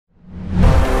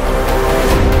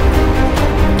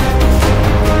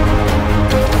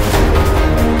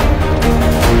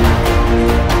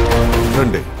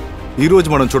ఈ రోజు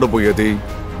మనం చూడబోయేది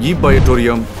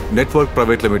E-Biotorium Network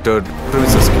Private Limited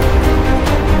premises.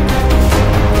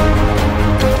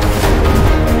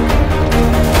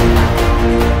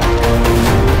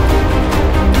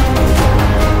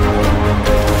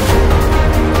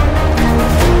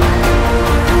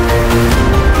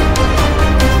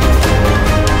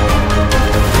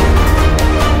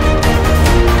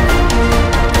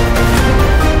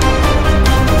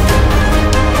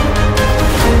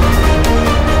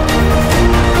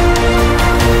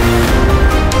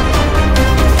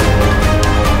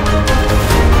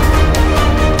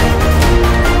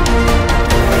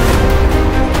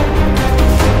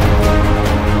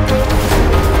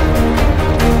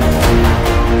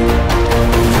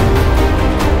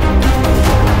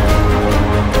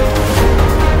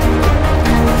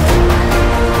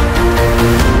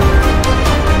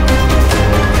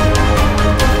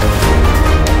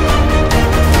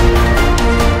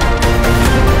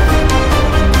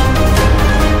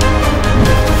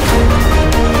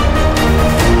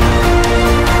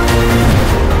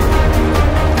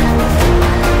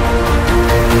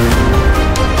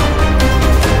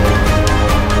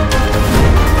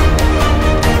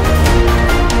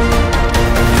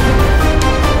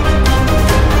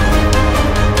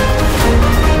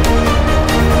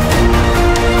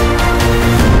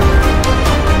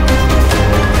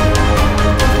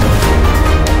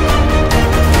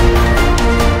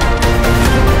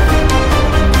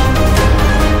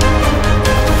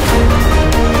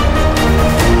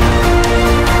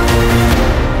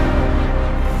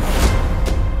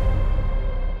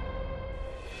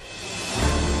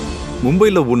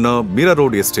 ముంబైలో ఉన్న మీరా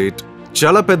రోడ్ ఎస్టేట్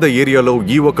చాలా పెద్ద ఏరియాలో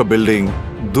ఈ ఒక బిల్డింగ్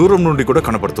దూరం నుండి కూడా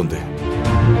కనపడుతుంది.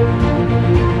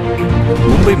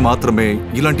 ముంబై మాత్రమే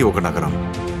ఇలాంటి ఒక నగరం.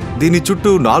 దీని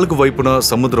చుట్టూ 4 వైపున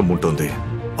సముద్రం ఉంటుంది.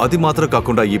 అది మాత్రం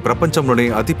కాకుండా ఈ ప్రపంచంలోనే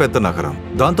అతిపెద్ద నగరం.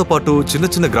 దాంతోపాటు చిన్న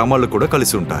చిన్న గ్రామాలు కూడా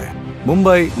కలిసి ఉంటాయి.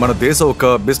 ముంబై మన దేశ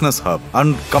ఒక business hub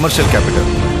and commercial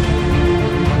capital.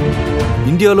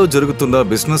 ఇండియాలో జరుగుతున్న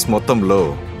బిజినెస్ మొత్తంలో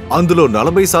అందులో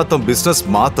 40% బిజినెస్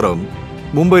మాత్రం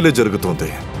ముంబైలో జరుగుతుంది.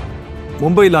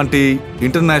 ముంబై లాంటి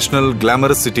ఇంటర్నేషనల్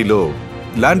గ్లామరస్ సిటీలో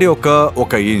ల్యాండ్ యొక్క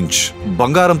 1 ఇంచ్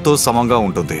బంగారంతో సమంగా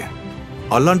ఉంటుంది.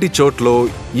 అలాంటి చోట్లో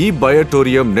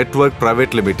E-Biotorium network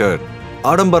private limited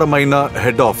ఆడంబరమైన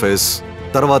head office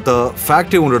తర్వాత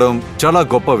ఫ్యాక్టరీ ఉండడం చాలా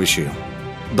గొప్ప విషయం.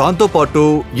 దాంతోపాటు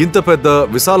ఇంత పెద్ద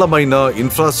విశాలమైన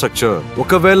ఇన్ఫ్రాస్ట్రక్చర్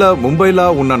ఒకవేళ ముంబైలా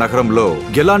ఉన్న నగరంలో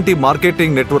ఎలాంటి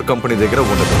మార్కెటింగ్ నెట్వర్క్ కంపెనీ దగ్గర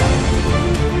ఉండదు.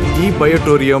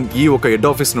 E-Biotorium ఈ ఒక హెడ్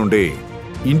ఆఫీస్ నుండి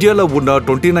ఇండియాలో ఉన్న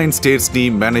 29 స్టేట్స్ ని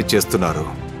మేనేజ్ చేస్తున్నారు.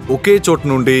 ఒకే చోటు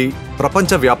నుండి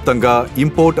ప్రపంచవ్యాప్తంగా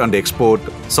import and export,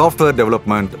 software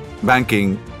development,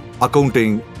 banking,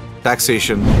 accounting,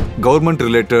 taxation, government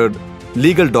related,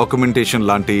 legal documentation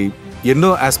లాంటి ఎన్నో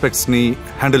ఆస్పెక్ట్స్ ని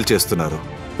హ్యాండిల్ చేస్తున్నారు.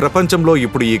 ప్రపంచంలో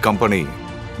ఇప్పుడు ఈ కంపెనీ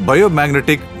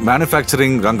బయోమాగ్నెటిక్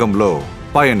మ్యానుఫ్యాక్చరింగ్ రంగంలో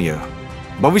పయనియర్.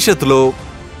 భవిష్యత్తులో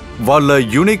వాళ్ళ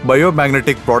యూనిక్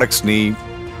బయోమాగ్నెటిక్ ప్రొడక్ట్స్ ని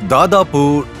దాదాపు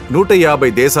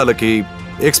 150 దేశాలకి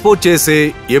ఎక్స్పోర్ట్ చేసే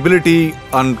ఎబిలిటీ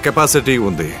అండ్ కెపాసిటీ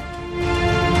ఉంది.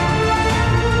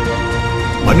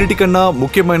 అన్నిటికన్నా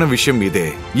ముఖ్యమైన విషయం ఇదే.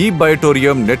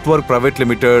 E-Biotorium network private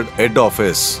limited head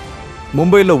office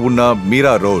ముంబైలో ఉన్న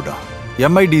మీరా రోడ్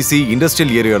MIDC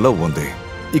ఇండస్ట్రియల్ ఏరియాలో ఉంది.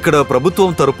 ఇక్కడ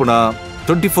ప్రభుత్వం తరపున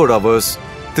 24 అవర్స్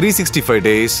 365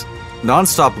 డేస్ నాన్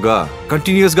స్టాప్ గా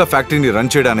కంటిన్యూస్ గా ఫ్యాక్టరీని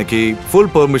రన్ చేయడానికి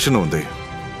ఫుల్ పర్మిషన్ ఉంది.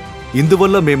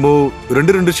 ఇందువల్ల మేము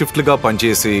 2 షిఫ్ట్లుగా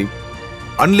పనిచేసి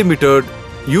అన్లిమిటెడ్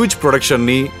హ్యూజ్ ప్రొడక్షన్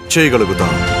ని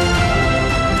చేయగలుగుతాం.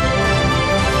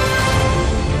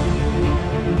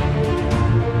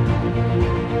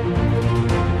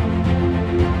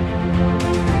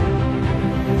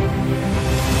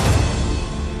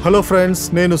 హలో ఫ్రెండ్స్,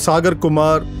 నేను Sagar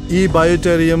Kumar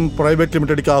E-Biotorium private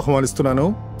limited కి ఆహ్వానిస్తున్నాను.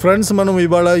 ఫ్రెండ్స్, మనం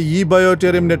ఇవాళ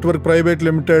E-Biotorium network private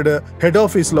limited head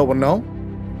office లో ఉన్నాం.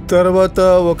 తర్వాత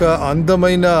ఒక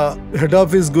అందమైన హెడ్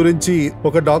ఆఫీస్ గురించి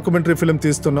ఒక డాక్యుమెంటరీ ఫిల్మ్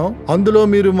తీస్తున్నాం. అందులో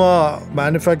మీరు మా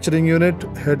manufacturing unit,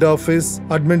 head office,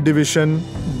 admin division,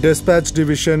 dispatch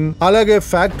division, అలాగే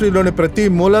ఫ్యాక్టరీలోని ప్రతి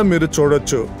మూల మీరు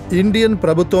చూడొచ్చు. ఇండియన్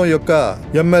ప్రభుత్వం యొక్క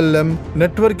MLM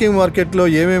నెట్వర్కింగ్ మార్కెట్ లో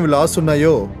ఏమేమి లాస్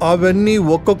ఉన్నాయో అవన్నీ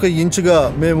ఒక్కొక్క ఇంచుగా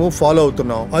మేము ఫాలో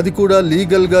అవుతున్నాం. అది కూడా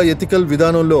లీగల్ గా ఎథికల్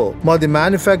విధానంలో. మాది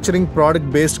మ్యానుఫ్యాక్చరింగ్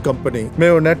ప్రోడక్ట్ బేస్డ్ కంపెనీ.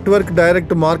 మేము నెట్వర్క్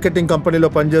డైరెక్ట్ మార్కెటింగ్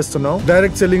కంపెనీలో పనిచేస్తున్నాం,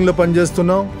 డైరెక్ట్ సెల్లింగ్ లో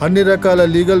పనిచేస్తున్నాం. అన్ని రకాల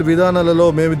లీగల్ విధానాలలో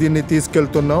మేము దీన్ని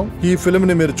తీసుకెళ్తున్నాం. ఈ ఫిల్మ్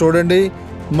ని మీరు చూడండి.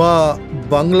 మా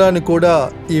బంగ్లాని కూడా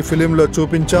ఈ ఫిలిం లో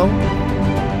చూపించాం.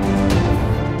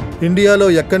 ఇండియాలో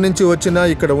ఎక్కడి నుంచి వచ్చినా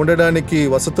ఇక్కడ ఉండడానికి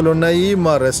వసతులు ఉన్నాయి.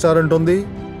 మా రెస్టారెంట్ ఉంది.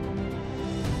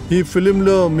 ఈ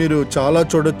ఫిలింలో మీరు చాలా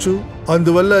చూడొచ్చు.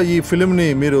 అందువల్ల ఈ ఫిలిం ని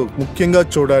మీరు ముఖ్యంగా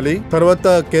చూడాలి. తర్వాత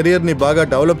కెరియర్ ని బాగా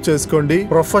డెవలప్ చేసుకోండి.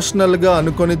 ప్రొఫెషనల్ గా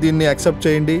అనుకొని దీన్ని యాక్సెప్ట్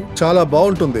చేయండి. చాలా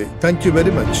బాగుంటుంది. Thank you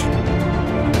very much.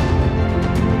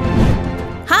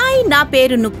 Hi, నా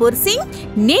పేరు నుపూర్ సింగ్.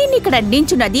 నేను ఇక్కడ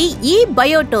నించున్నది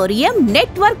E-Biotorium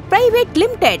network private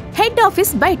limited head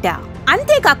office బయట.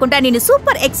 అంతేకాకుండా నేను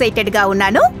సూపర్ ఎక్సైటెడ్ గా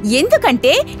ఉన్నాను,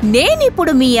 ఎందుకంటే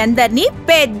నేనిప్పుడు మీ అందరినీ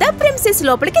పెద్ద ప్రిన్సెస్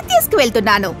లోపలికి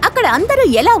తీసుకువెళ్తున్నాను. అక్కడ అందరూ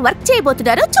ఎలా వర్క్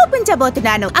చేయబోతున్నారో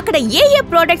చూపించబోతున్నాను. అక్కడ ఏ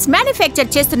ప్రొడక్ట్స్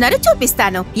మ్యానుఫ్యాక్చర్ చేస్తున్నారో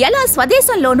చూపిస్తాను. ఎలా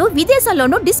స్వదేశంలోనూ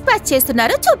విదేశంలోనూ డిస్పాచ్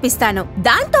చేస్తున్నారో చూపిస్తాను.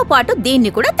 దాంతో పాటు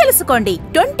దీన్ని కూడా తెలుసుకోండి,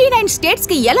 29 స్టేట్స్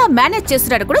కి ఎలా మేనేజ్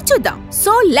చేస్తున్నారో కూడా చూద్దాం.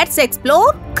 So let's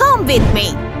explore, come with me.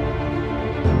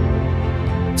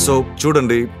 So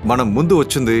చూడండి, మనం ముందు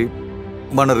వచ్చింది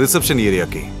మన రిసెప్షన్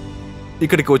ఏరియాకి.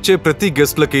 ఇక్కడికి వచ్చే ప్రతి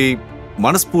గెస్ట్లకి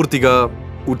మనస్ఫూర్తిగా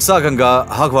ఉత్సాహంగా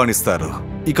ఆహ్వానిస్తారు.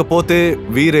 ఇకపోతే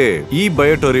వీరే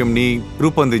E-Biotorium ని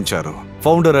రూపొందించారు.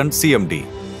 Founder and CMD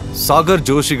Sagar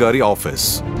Joshi గారి ఆఫీస్.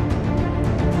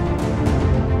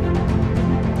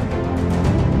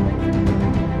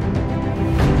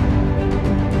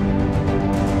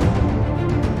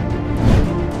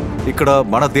 ఇక్కడ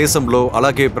మన దేశంలో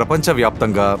అలాగే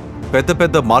ప్రపంచవ్యాప్తంగా పెద్ద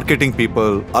పెద్ద మార్కెటింగ్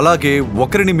పీపుల్, అలాగే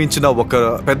ఒకరిని మించిన ఒక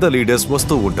పెద్ద లీడర్స్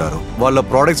వస్తూ ఉంటారు. వాళ్ళ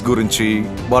ప్రోడక్ట్స్ గురించి,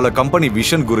 వాళ్ళ కంపెనీ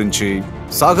విజన్ గురించి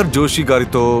సాగర్ జోషి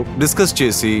గారితో డిస్కస్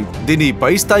చేసి దీన్ని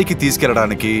పై స్థాయికి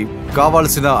తీసుకెళ్లడానికి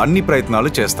కావాల్సిన అన్ని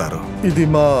ప్రయత్నాలు చేస్తారు. ఇది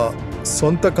మా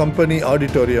సొంత కంపెనీ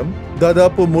ఆడిటోరియం.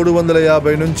 దాదాపు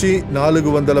 350 నుంచి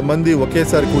 400 మంది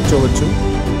ఒకేసారి కూర్చోవచ్చు.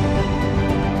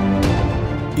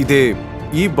 ఇదే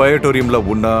E-Biotoriumలో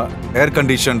ఉన్న ఎయిర్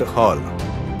కండిషన్డ్ హాల్.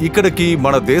 ఇక్కడికి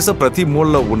మన దేశ ప్రతి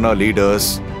మూలలో ఉన్న లీడర్స్,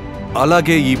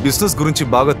 అలాగే ఈ బిజినెస్ గురించి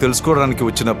బాగా తెలుసుకోవడానికి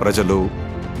వచ్చిన ప్రజలు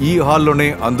ఈ హాల్లోనే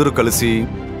అందరూ కలిసి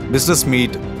బిజినెస్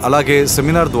మీట్, అలాగే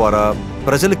సెమినార్ ద్వారా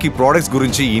ప్రజలకి ప్రోడక్ట్స్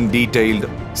గురించి ఇన్ డీటెయిల్డ్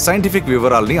సైంటిఫిక్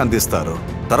వివరాల్ని అందిస్తారు.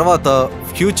 తర్వాత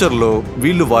ఫ్యూచర్లో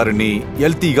వీళ్ళు వారిని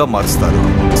హెల్తీగా మారుస్తారు.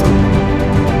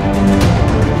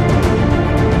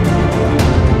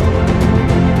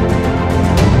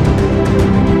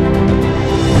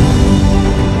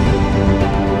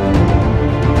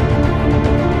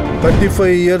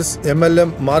 years MLM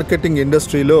మార్కెటింగ్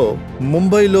ఇండస్ట్రీలో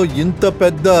ముంబైలో ఇంత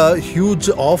పెద్ద హ్యూజ్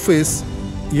ఆఫీస్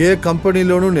ఏ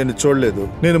కంపెనీలోనూ నేను చూడలేదు.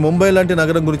 నేను ముంబై లాంటి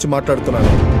నగరం గురించి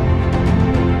మాట్లాడుతున్నాను.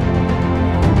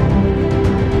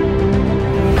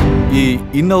 ఈ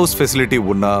ఇన్ హౌస్ ఫెసిలిటీ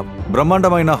ఉన్న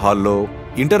బ్రహ్మాండమైన హాల్లో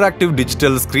interactive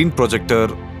digital screen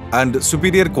projector and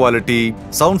superior quality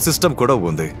sound system కూడా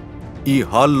ఉంది. ఈ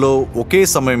హాల్లో ఒకే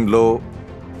సమయంలో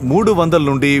 300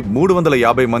 నుండి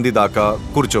 350 మంది దాకా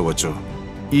కూర్చోవచ్చు.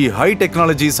 ఈ హై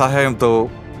టెక్నాలజీ సహాయంతో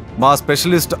మా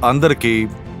స్పెషలిస్ట్ అందరికీ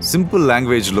సింపుల్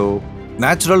లాంగ్వేజ్లో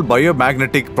న్యాచురల్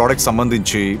బయోమాగ్నెటిక్ ప్రోడక్ట్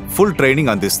సంబంధించి ఫుల్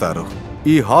ట్రైనింగ్ అందిస్తారు.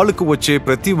 ఈ హాల్కు వచ్చే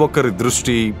ప్రతి ఒక్కరి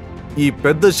దృష్టి ఈ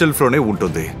పెద్ద షెల్ఫ్లోనే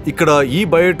ఉంటుంది. ఇక్కడ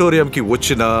E-Biotoriumకి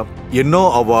వచ్చిన ఎన్నో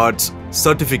అవార్డ్స్,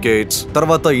 సర్టిఫికేట్స్,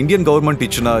 తర్వాత ఇండియన్ గవర్నమెంట్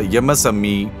ఇచ్చిన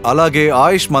MSME, అలాగే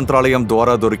ఆయుష్ మంత్రాలయం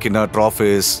ద్వారా దొరికిన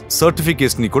ట్రాఫీస్,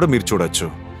 సర్టిఫికేట్స్ ని కూడా మీరు చూడొచ్చు.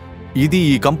 ఇది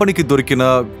ఈ కంపెనీకి దొరికిన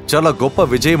చాలా గొప్ప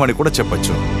విజయం అని కూడా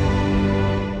చెప్పొచ్చు.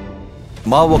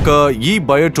 మా ఒక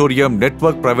E-Biotorium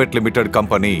network private limited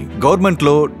company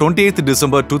గవర్నమెంట్లో 28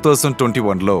 డిసెంబర్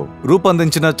 2021లో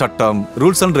రూపొందించిన చట్టం,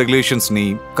 రూల్స్ అండ్ రెగ్యులేషన్స్ ని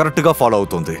కరెక్ట్ గా ఫాలో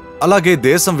అవుతుంది. అలాగే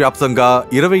దేశం వ్యాప్తంగా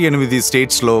 28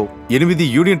 స్టేట్స్ లో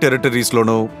 8 యూనియన్ టెరిటరీస్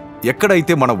లోనూ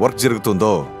ఎక్కడైతే మన వర్క్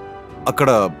జరుగుతుందో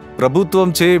అక్కడ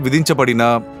ప్రభుత్వంచే విధించబడిన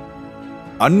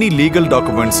అన్ని లీగల్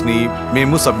డాక్యుమెంట్స్ ని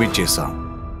మేము సబ్మిట్ చేశాం.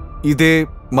 ఇదే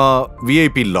మా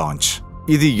VIP లాంచ్.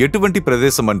 ఇది ఎటువంటి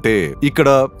ప్రదేశం అంటే ఇక్కడ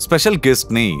స్పెషల్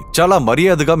గెస్ట్ ని చాలా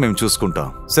మర్యాదగా మేము చూసుకుంటాం.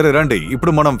 సరే రండి,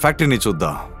 ఇప్పుడు మనం ఫ్యాక్టరీని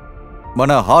చూద్దాం.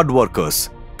 మన హార్డ్ వర్కర్స్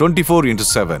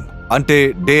 24/7 అంటే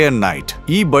డే అండ్ నైట్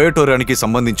E-Biotoriumకి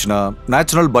సంబంధించిన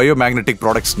న్యాచురల్ బయోమాగ్నెటిక్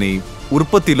ప్రొడక్ట్స్ ని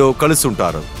ఉత్పత్తిలో కలిసి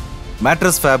ఉంటారు.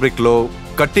 మ్యాట్రెస్ ఫ్యాబ్రిక్ లో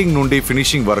కట్టింగ్ నుండి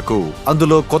ఫినిషింగ్ వరకు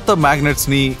అందులో కొత్త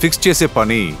మ్యాగ్నెట్స్ ని ఫిక్స్ చేసే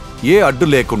పని ఏ అడ్డు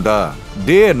లేకుండా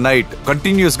డే అండ్ నైట్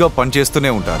కంటిన్యూస్ గా పనిచేస్తూనే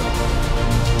ఉంటారు.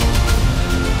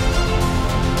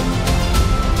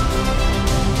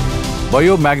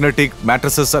 Biomagnetic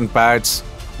mattresses and pods,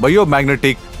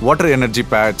 biomagnetic water energy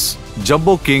pods,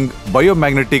 jumbo king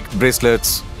biomagnetic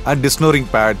bracelets and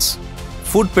డిస్నోరింగ్ pods,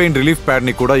 food pain relief pad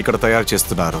ని కూడా ఇక్కడ తయారు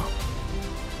చేస్తున్నారు.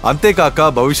 అంతేకాక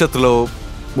భవిష్యత్తులో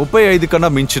 35 కన్నా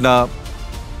మించిన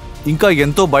ఇంకా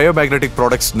ఎంతో బయోమాగ్నెటిక్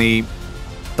ప్రోడక్ట్స్ ని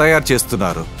తయారు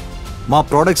చేస్తున్నారు. మా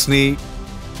ప్రోడక్ట్స్ ని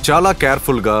చాలా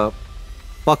కేర్ఫుల్గా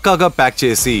పక్కాగా ప్యాక్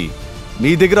చేసి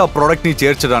మీ దగ్గర ఆ ప్రోడక్ట్ ని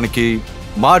చేర్చడానికి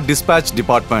మా డిస్పాచ్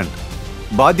డిపార్ట్మెంట్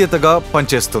బాధ్యతగా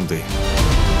పనిచేస్తుంది.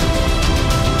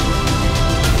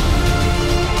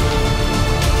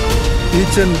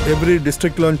 ఈచ్ అండ్ ఎవ్రీ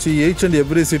డిస్ట్రిక్ట్ లోంచి ఈచ్ అండ్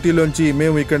ఎవ్రీ సిటీలోంచి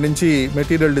మేము ఇక్కడ నుంచి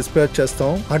మెటీరియల్ డిస్పాచ్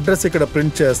చేస్తాం. అడ్రస్ ఇక్కడ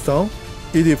ప్రింట్ చేస్తాం.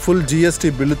 ఇది ఫుల్ GST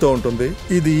బిల్లుతో ఉంటుంది.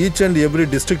 ఇది ఈచ్ అండ్ ఎవ్రీ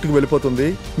డిస్ట్రిక్ట్ కి వెళ్ళిపోతుంది.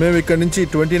 మేము ఇక్కడ నుంచి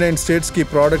 29 స్టేట్స్ కి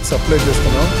ప్రోడక్ట్ సప్లై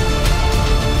చేస్తున్నాం.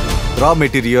 రా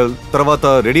మెటీరియల్ తర్వాత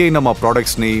రెడీ అయిన మా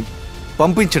ప్రోడక్ట్స్ ని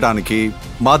పంపించడానికి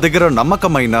మా దగ్గర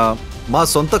నమ్మకమైన మా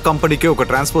సొంత కంపెనీకి ఒక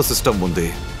ట్రాన్స్పోర్ట్ సిస్టమ్ ఉంది.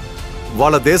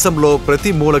 వాళ్ళ దేశంలో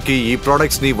ప్రతి మూలకి ఈ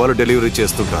ప్రోడక్ట్స్ ని వాళ్ళు డెలివరీ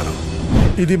చేస్తుంటారు.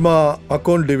 ఇది మా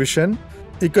అకౌంట్ డివిజన్.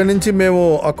 ఇక్కడ నుంచి మేము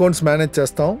అకౌంట్స్ మేనేజ్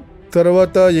చేస్తాం.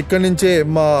 తర్వాత ఇక్కడ నుంచే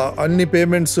మా అన్ని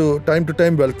పేమెంట్స్ టైం టు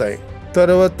టైం వెళ్తాయి.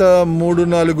 తర్వాత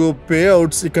 3-4 పే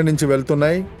అవుట్స్ ఇక్కడ నుంచి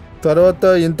వెళ్తున్నాయి. తర్వాత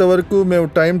ఇంతవరకు మేము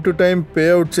time to time pay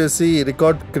out చేసి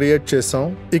రికార్డ్ క్రియేట్ చేసాం.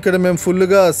 ఇక్కడ మేము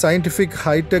ఫుల్గా సైంటిఫిక్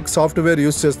హైటెక్ సాఫ్ట్వేర్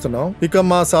యూస్ చేస్తున్నాం. ఇక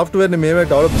మా సాఫ్ట్వేర్ని మేమే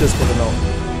డెవలప్ చేసుకుంటున్నాం.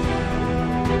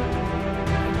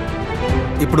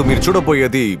 ఇప్పుడు మీరు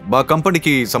చూడబోయేది మా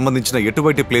కంపెనీకి సంబంధించిన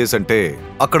ఎటువంటి ప్లేస్ అంటే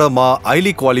అక్కడ మా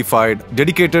highly qualified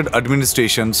dedicated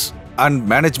administrations and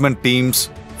management teams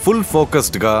full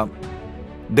focused గా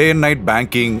day and night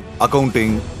banking,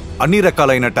 accounting, అన్ని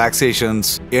రకాలైన టాక్సేషన్స్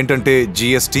ఏంటంటే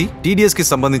GST, TDS కి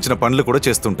సంబంధించిన పనులు కూడా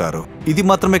చేస్తుంటారు. ఇది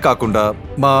మాత్రమే కాకుండా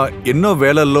మా ఎన్నో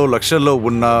వేలల్లో లక్షల్లో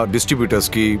ఉన్న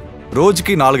డిస్ట్రిబ్యూటర్స్ కి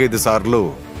రోజుకి 4-5 సార్లు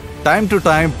టైం టు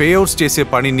టైం పేఅవుట్స్ చేసే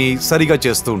పనిని సరిగా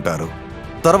చేస్తూ ఉంటారు.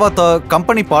 తర్వాత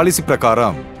కంపెనీ పాలసీ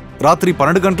ప్రకారం రాత్రి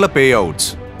 12 గంటల పేఅవుట్స్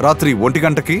రాత్రి 1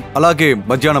 గంటకి, అలాగే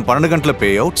మధ్యాహ్నం 12 గంటల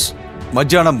పేఅవుట్స్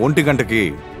మధ్యాహ్నం 1 గంటకి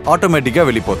ఆటోమేటిక్గా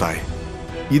వెళ్ళిపోతాయి.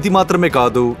 ఇది మాత్రమే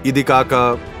కాదు, ఇది కాక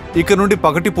ఇక నుండి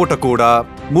పగటిపూట కూడా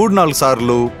 3-4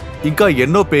 సార్లు ఇంకా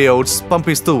ఎన్నో పేఅవుట్స్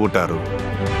పంపిస్తూ ఉంటారు.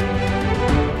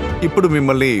 ఇప్పుడు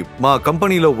మిమ్మల్ని మా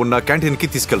కంపెనీలో ఉన్న క్యాంటీన్కి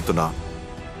తీసుకెళ్తున్నా.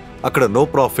 అక్కడ నో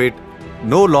ప్రాఫిట్,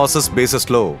 నో లాసెస్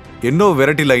బేసెస్లో ఎన్నో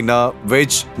వెరైటీలైన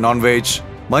వెజ్, నాన్ వెజ్,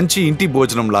 మంచి ఇంటి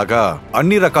భోజనం లాగా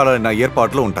అన్ని రకాలైన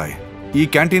ఏర్పాట్లు ఉంటాయి. ఈ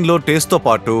క్యాంటీన్లో టేస్ట్తో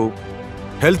పాటు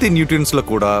హెల్తీ న్యూట్రియన్స్లో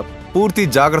కూడా పూర్తి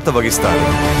జాగ్రత్త వహిస్తారు.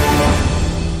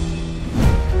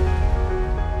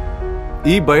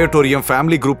 ఈ బయోటోరియం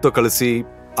ఫ్యామిలీ గ్రూప్తో కలిసి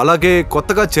అలాగే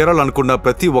కొత్తగా చేరాలనుకున్న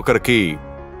ప్రతి ఒక్కరికి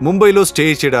ముంబైలో స్టే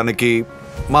చేయడానికి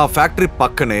మా ఫ్యాక్టరీ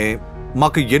పక్కనే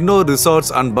మాకు ఎన్నో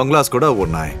రిసార్ట్స్ అండ్ బంగ్లాస్ కూడా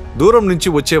ఉన్నాయి. దూరం నుంచి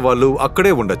వచ్చే వాళ్ళు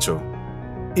అక్కడే ఉండొచ్చు.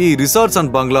 ఈ రిసార్ట్స్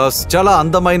అండ్ బంగ్లాస్ చాలా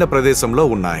అందమైన ప్రదేశంలో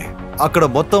ఉన్నాయి. అక్కడ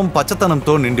మొత్తం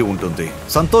పచ్చతనంతో నిండి ఉంటుంది.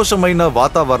 సంతోషమైన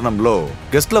వాతావరణంలో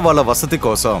గెస్ట్ల వాళ్ళ వసతి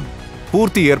కోసం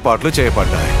పూర్తి ఏర్పాట్లు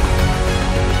చేయబడ్డాయి.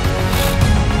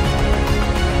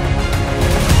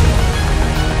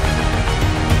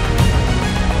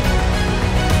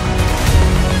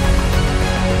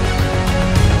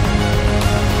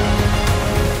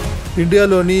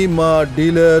 ఇండియాలోని మా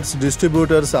డీలర్స్,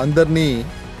 డిస్ట్రిబ్యూటర్స్ అందరినీ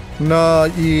నా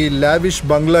ఈ లావిష్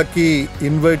బంగ్లాకి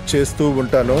ఇన్వైట్ చేస్తూ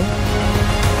ఉంటాను.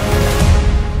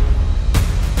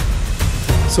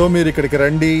 సో మీరు ఇక్కడికి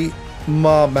రండి,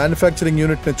 మా మ్యానుఫ్యాక్చరింగ్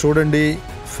యూనిట్ని చూడండి,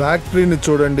 ఫ్యాక్టరీని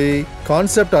చూడండి,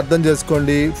 కాన్సెప్ట్ అర్థం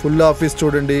చేసుకోండి, ఫుల్ ఆఫీస్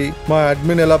చూడండి, మా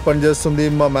అడ్మిన్ ఎలా పనిచేస్తుంది,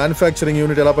 మా మ్యానుఫ్యాక్చరింగ్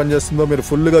యూనిట్ ఎలా పనిచేస్తుందో మీరు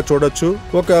ఫుల్గా చూడొచ్చు.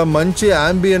 ఒక మంచి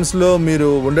అంబియన్స్లో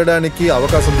మీరు ఉండడానికి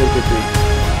అవకాశం దొరుకుతుంది.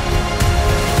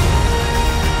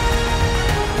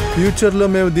 ఫ్యూచర్లో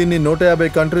మేము దీన్ని 150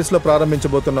 కంట్రీస్లో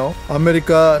ప్రారంభించబోతున్నాం.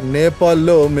 అమెరికా,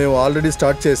 నేపాల్లో మేము ఆల్రెడీ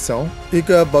స్టార్ట్ చేసాం.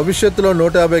 ఇక భవిష్యత్తులో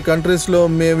 150 కంట్రీస్లో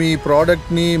మేము ఈ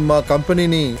ప్రోడక్ట్ని, మా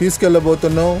కంపెనీని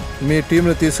తీసుకెళ్లబోతున్నాం. మీ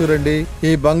టీంని తీసుకురండి.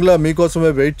 ఈ బంగ్లా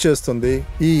మీకోసమే వెయిట్ చేస్తుంది.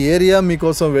 ఈ ఏరియా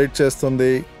మీకోసం వెయిట్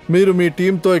చేస్తుంది. మీరు మీ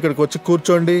టీంతో ఇక్కడికి వచ్చి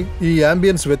కూర్చోండి. ఈ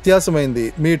అంబియన్స్ వ్యత్యాసమైంది.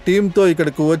 మీ టీంతో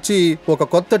ఇక్కడికి వచ్చి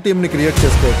ఒక కొత్త టీంని క్రియేట్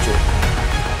చేసుకోవచ్చు.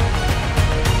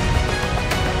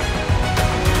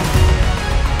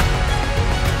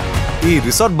 ఈ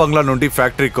రిసార్ట్ బంగ్లా నుండి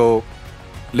ఫ్యాక్టరీకో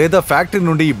లేదా ఫ్యాక్టరీ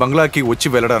నుండి ఈ బంగ్లాకి వచ్చి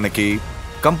వెళ్ళడానికి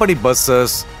కంపెనీ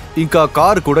బస్సెస్ ఇంకా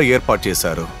కారు కూడా ఏర్పాటు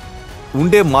చేశారు.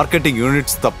 ఉండే మార్కెటింగ్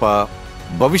యూనిట్స్ తప్ప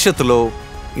భవిష్యత్తులో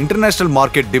ఇంటర్నేషనల్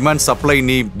మార్కెట్ డిమాండ్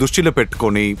సప్లైని దృష్టిలో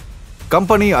పెట్టుకొని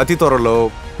కంపెనీ అతి త్వరలో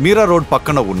మీరా రోడ్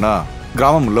పక్కన ఉన్న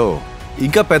గ్రామంలో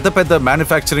ఇంకా పెద్ద పెద్ద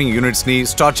మ్యానుఫ్యాక్చరింగ్ యూనిట్స్ని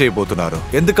స్టార్ట్ చేయబోతున్నారు.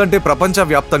 ఎందుకంటే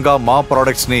ప్రపంచవ్యాప్తంగా మా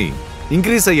ప్రోడక్ట్స్ని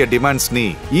ఇంక్రీజ్ అయ్యే డిమాండ్స్ ని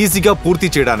ఈజీగా పూర్తి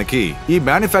చేయడానికి ఈ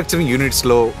మ్యానుఫ్యాక్చరింగ్ యూనిట్స్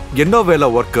లో ఎన్నో వేల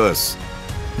వర్కర్స్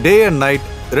డే అండ్ నైట్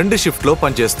 2 షిఫ్ట్లో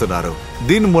పనిచేస్తున్నారు.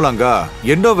 దీని మూలంగా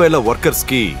ఎన్నో వేల వర్కర్స్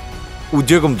కి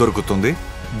ఉద్యోగం దొరుకుతుంది.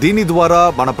 దీని ద్వారా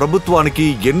మన ప్రభుత్వానికి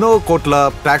ఎన్నో కోట్ల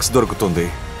ట్యాక్స్ దొరుకుతుంది.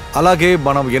 అలాగే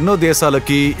మనం ఎన్నో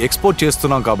దేశాలకి ఎక్స్పోర్ట్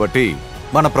చేస్తున్నాం కాబట్టి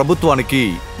మన ప్రభుత్వానికి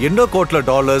ఎన్నో కోట్ల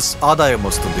డాలర్స్ ఆదాయం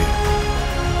వస్తుంది.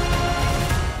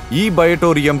 ఈ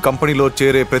బయోటోరియం కంపెనీలో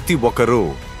చేరే ప్రతి ఒక్కరూ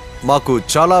మాకు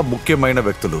చాలా ముఖ్యమైన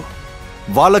వ్యక్తులు.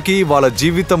 వాళ్ళకి వాళ్ళ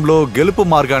జీవితంలో గెలుపు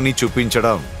మార్గాన్ని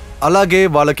చూపించడం, అలాగే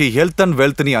వాళ్ళకి హెల్త్ అండ్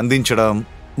వెల్త్ ని అందించడం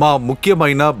మా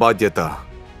ముఖ్యమైన బాధ్యత.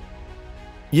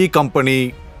 ఈ కంపెనీ,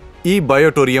 ఈ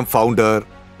బయోటోరియం ఫౌండర్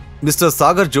మిస్టర్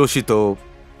సాగర్ జోషితో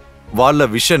వాళ్ళ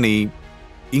విషన్ని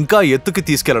ఇంకా ఎత్తుకి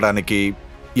తీసుకెళ్లడానికి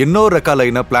ఎన్నో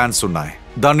రకాలైన ప్లాన్స్ ఉన్నాయి.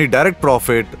 దాన్ని డైరెక్ట్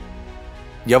ప్రాఫిట్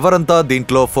ఎవరంతా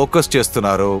దీంట్లో ఫోకస్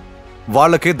చేస్తున్నారో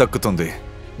వాళ్ళకే దక్కుతుంది.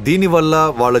 దీనివల్ల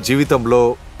వాళ్ళ జీవితంలో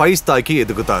పై స్థాయికి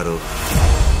ఎదుగుతారు.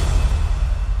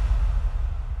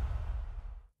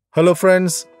 హలో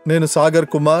ఫ్రెండ్స్, నేను సాగర్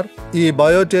కుమార్. ఈ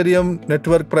బయోటేరియం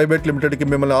నెట్వర్క్ ప్రైవేట్ లిమిటెడ్కి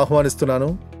మిమ్మల్ని ఆహ్వానిస్తున్నాను.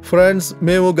 ఫ్రెండ్స్,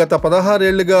 మేము గత 16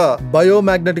 ఏళ్లుగా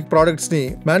బయోమాగ్నెటిక్ ప్రోడక్ట్స్ ని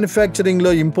మ్యానుఫ్యాక్చరింగ్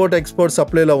లో ఇంపోర్ట్ ఎక్స్పోర్ట్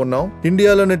సప్లైలో ఉన్నాం.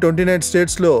 ఇండియాలోని 29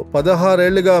 స్టేట్స్ లో 16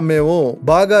 ఏళ్లుగా మేము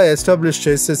బాగా ఎస్టాబ్లిష్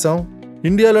చేసేసాం.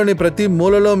 ఇండియాలోని ప్రతి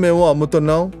మూలలో మేము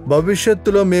అమ్ముతున్నాం.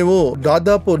 భవిష్యత్తులో మేము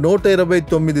దాదాపు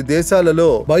 129 దేశాలలో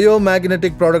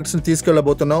బయోమాగ్నెటిక్ ప్రొడక్ట్స్ ని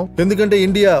తీసుకెళ్లబోతున్నాం. ఎందుకంటే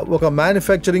ఇండియా ఒక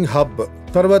మ్యానుఫ్యాక్చరింగ్ హబ్.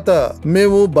 తర్వాత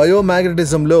మేము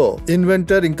బయోమాగ్నెటిజం లో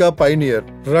ఇన్వెంటర్ ఇంకా పైనియర్.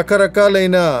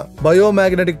 రకరకాలైన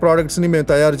బయోమాగ్నెటిక్ ప్రొడక్ట్స్ ని మేము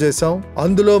తయారు చేసాం.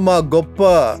 అందులో మా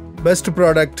గొప్ప best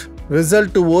product,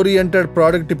 result oriented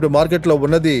product ఇప్పుడు మార్కెట్ లో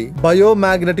ఉన్నది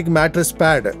biomagnetic mattress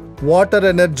pad, water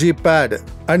energy pad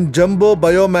and jumbo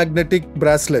biomagnetic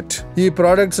bracelet. ఈ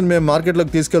ప్రోడక్ట్స్ మేము మార్కెట్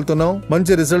లోకి తీసుకెళ్తున్నాం.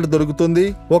 మంచి రిజల్ట్ దొరుకుతుంది.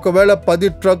 ఒకవేళ 10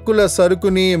 ట్రక్కుల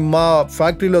సరుకుని మా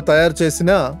ఫ్యాక్టరీలో తయారు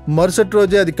చేసినా మరుసటి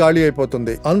రోజే అది ఖాళీ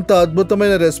అయిపోతుంది. అంత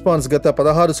అద్భుతమైన రెస్పాన్స్. గత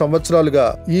 16 సంవత్సరాలుగా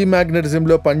ఈ మ్యాగ్నెటిజం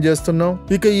లో పనిచేస్తున్నాం.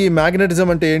 ఇక ఈ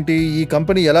మ్యాగ్నెటిజం అంటే ఏంటి, ఈ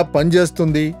కంపెనీ ఎలా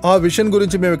పనిచేస్తుంది, ఆ విషయం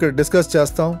గురించి మేము ఇక్కడ డిస్కస్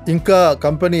చేస్తాం. ఇంకా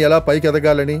కంపెనీ ఎలా పైకి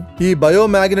ఎదగాలని. ఈ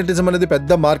బయోమాగ్నెటిజం అనేది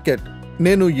పెద్ద మార్కెట్.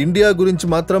 నేను ఇండియా గురించి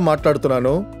మాత్రం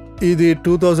మాట్లాడుతున్నాను. ఇది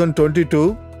 2022.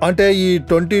 అంటే ఈ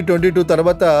 2022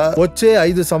 తర్వాత వచ్చే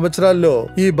 5 సంవత్సరాల్లో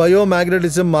ఈ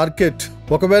బయోమాగ్నెటిజం మార్కెట్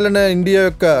ఒకవేళ ఇండియా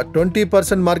యొక్క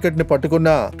 20% మార్కెట్ ని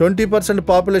పట్టుకున్నా, 20%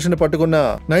 పాపులేషన్ పట్టుకున్నా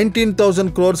 19,000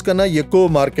 crores కన్నా ఎక్కువ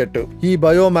మార్కెట్ ఈ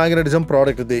బయోమాగ్నెటిజం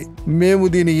ప్రోడక్ట్ ది. మేము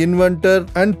దీని ఇన్వెంటర్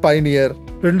అండ్ పైనియర్.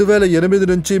 2008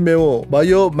 నుంచి మేము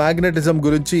బయోమాగ్నెటిజం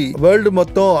గురించి వరల్డ్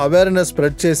మొత్తం అవేర్నెస్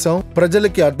స్ప్రెడ్ చేసాం.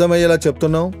 ప్రజలకి అర్థమయ్యేలా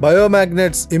చెప్తున్నాం.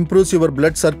 బయోమాగ్నెట్స్ improves your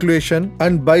blood circulation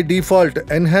and by default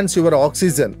enhance your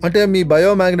oxygen. అంటే మీ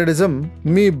బయోమాగ్నెటిజం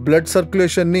మీ బ్లడ్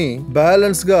సర్క్యులేషన్ ని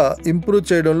బ్యాలెన్స్ గా ఇంప్రూవ్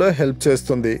చేయడంలో హెల్ప్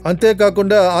చేస్తుంది.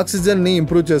 అంతేకాకుండా ఆక్సిజన్ ని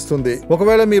ఇంప్రూవ్ చేస్తుంది.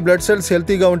 ఒకవేళ మీ బ్లడ్ సెల్స్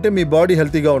హెల్తీగా ఉంటే మీ బాడీ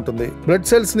హెల్తీగా ఉంటుంది. బ్లడ్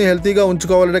సెల్స్ ని హెల్తీగా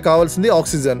ఉంచుకోవాలంటే కావాల్సింది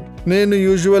ఆక్సిజన్. నేను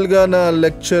యూజువల్ గా నా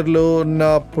లెక్చర్లో,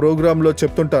 నా ప్రోగ్రామ్ లో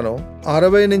చెప్తుంటాను,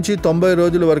 60 నుంచి 90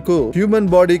 రోజుల వరకు హ్యూమన్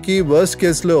బాడీకి వర్స్ట్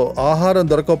కేసులో ఆహారం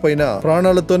దొరకకపోయినా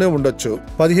ప్రాణాలతోనే ఉండొచ్చు.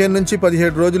 15 నుంచి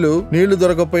 17 రోజులు నీళ్లు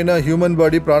దొరకకపోయినా హ్యూమన్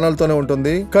బాడీ ప్రాణాలతోనే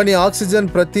ఉంటుంది. కానీ ఆక్సిజన్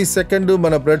ప్రతి సెకండ్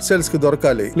మన బ్లడ్ సెల్స్ కి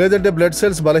దొరకాలి, లేదంటే బ్లడ్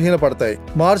సెల్స్ బలహీన పడతాయి.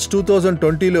 మార్చ్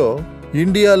 2020లో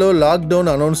ఇండియాలో లాక్డౌన్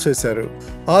అనౌన్స్ చేశారు.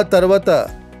 ఆ తర్వాత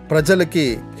ప్రజలకి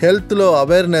హెల్త్ లో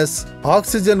అవేర్నెస్,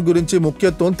 ఆక్సిజన్ గురించి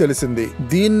ముఖ్యత్వం తెలిసింది.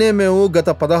 దీన్నే మేము గత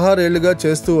 16 ఏళ్లుగా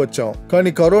చేస్తూ వచ్చాం.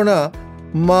 కానీ కరోనా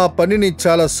మా పనిని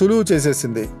చాలా సులువు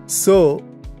చేసేసింది. సో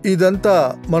ఇదంతా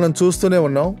మనం చూస్తూనే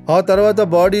ఉన్నాం. ఆ తర్వాత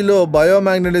బాడీలో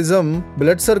బయోమాగ్నెటిజం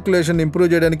బ్లడ్ సర్క్యులేషన్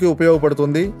ఇంప్రూవ్ చేయడానికి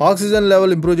ఉపయోగపడుతుంది, ఆక్సిజన్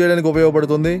లెవెల్ ఇంప్రూవ్ చేయడానికి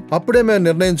ఉపయోగపడుతుంది. అప్పుడే మేము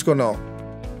నిర్ణయించుకున్నాం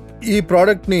ఈ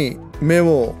ప్రోడక్ట్ ని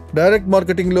మేము డైరెక్ట్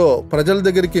మార్కెటింగ్ లో ప్రజల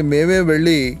దగ్గరికి మేమే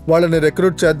వెళ్ళి వాళ్ళని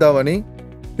రిక్రూట్ చేద్దామని.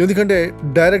 ఎందుకంటే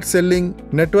direct selling,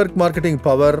 network marketing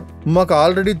power మాకు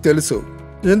ఆల్రెడీ తెలుసు.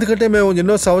 ఎందుకంటే మేము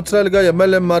ఎన్నో సంవత్సరాలుగా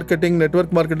MLM మార్కెటింగ్,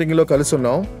 నెట్వర్క్ మార్కెటింగ్ లో కలిసి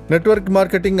ఉన్నాం. నెట్వర్క్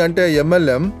మార్కెటింగ్ అంటే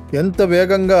MLM ఎంత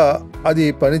వేగంగా అది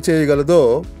పని చేయగలదో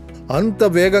అంత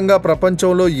వేగంగా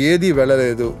ప్రపంచంలో ఏది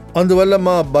వెళ్ళలేదు. అందువల్ల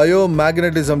మా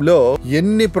బయోమాగ్నెటిజం లో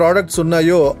ఎన్ని ప్రోడక్ట్స్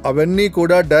ఉన్నాయో అవన్నీ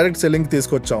కూడా డైరెక్ట్ సెల్లింగ్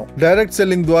తీసుకొచ్చాం. డైరెక్ట్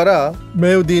సెల్లింగ్ ద్వారా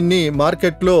మేము దీన్ని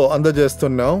మార్కెట్ లో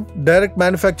అందజేస్తున్నాం. డైరెక్ట్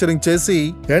మ్యానుఫ్యాక్చరింగ్ చేసి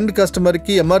ఎండ్ కస్టమర్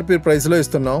కి MRP ప్రైస్ లో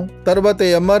ఇస్తున్నాం. తర్వాత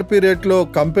MRP రేట్ లో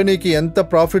కంపెనీకి ఎంత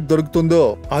ప్రాఫిట్ దొరుకుతుందో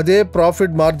అదే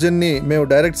ప్రాఫిట్ మార్జిన్ ని మేము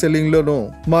డైరెక్ట్ సెల్లింగ్ లోను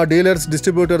మా డీలర్స్,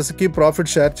 డిస్ట్రిబ్యూటర్స్ కి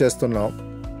ప్రాఫిట్ షేర్ చేస్తున్నాం.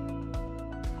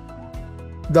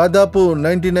 దాదాపు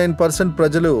 99%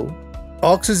 ప్రజలు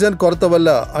ఆక్సిజన్ కొరత వల్ల,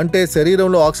 అంటే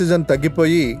శరీరంలో ఆక్సిజన్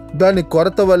తగ్గిపోయి దాని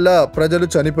కొరత వల్ల ప్రజలు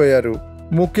చనిపోయారు.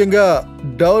 ముఖ్యంగా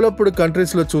డెవలప్డ్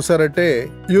కంట్రీస్ లో చూసారంటే,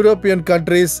 యూరోపియన్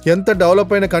కంట్రీస్ ఎంత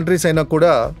డెవలప్ అయిన కంట్రీస్ అయినా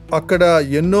కూడా అక్కడ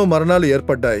ఎన్నో మరణాలు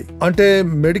ఏర్పడ్డాయి. అంటే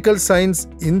మెడికల్ సైన్స్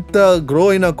ఇంత గ్రో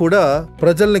అయినా కూడా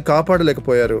ప్రజల్ని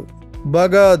కాపాడలేకపోయారు.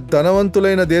 బాగా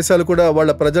ధనవంతులైన దేశాలు కూడా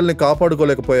వాళ్ళ ప్రజల్ని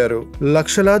కాపాడుకోలేకపోయారు.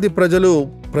 లక్షలాది ప్రజలు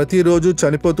ప్రతిరోజు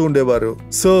చనిపోతూ ఉండేవారు.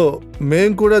 సో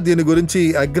మేం కూడా దీని గురించి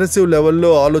అగ్రెసివ్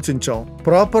లెవెల్లో ఆలోచించాం.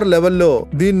 ప్రాపర్ లెవెల్లో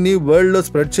దీన్ని వరల్డ్ లో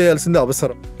స్ప్రెడ్ చేయాల్సింది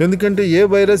అవసరం. ఎందుకంటే ఏ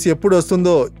వైరస్ ఎప్పుడు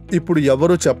వస్తుందో ఇప్పుడు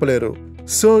ఎవరూ చెప్పలేరు.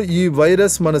 సో ఈ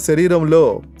వైరస్ మన శరీరంలో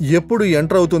ఎప్పుడు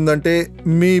ఎంటర్ అవుతుందంటే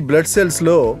మీ బ్లడ్ సెల్స్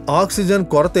లో ఆక్సిజన్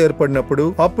కొరత ఏర్పడినప్పుడు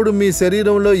అప్పుడు మీ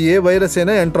శరీరంలో ఏ వైరస్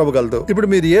అయినా ఎంటర్ అవ్వగలదు. ఇప్పుడు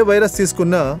మీరు ఏ వైరస్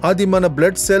తీసుకున్నా అది మన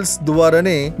బ్లడ్ సెల్స్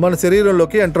ద్వారానే మన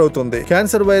శరీరంలోకి ఎంటర్ అవుతుంది.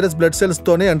 క్యాన్సర్ వైరస్ బ్లడ్ సెల్స్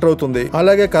తోనే ఎంటర్ అవుతుంది.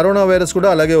 అలాగే కరోనా వైరస్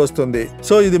కూడా అలాగే వస్తుంది.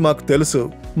 సో ఇది మాకు తెలుసు.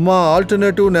 మా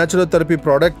alternative న్యాచురోథెరపీ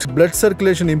product blood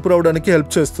circulation improve అవడానికి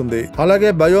హెల్ప్ చేస్తుంది. అలాగే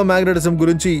బయోమాగ్నెటిజం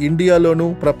గురించి ఇండియాలోను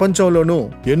ప్రపంచంలోను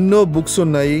ఎన్నో బుక్స్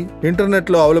ఉన్నాయి,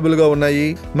 ఇంటర్నెట్ లో అవైలబుల్ గా ఉన్నాయి.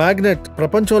 మ్యాగ్నెట్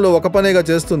ప్రపంచంలో ఒక పనేగా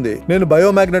చేస్తుంది. నేను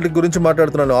బయోమాగ్నెటిక్ గురించి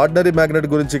మాట్లాడుతున్నాను, ఆర్డినరీ మ్యాగ్నెట్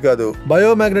గురించి కాదు.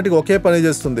 బయోమాగ్నెటిక్ ఒకే పని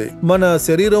చేస్తుంది. మన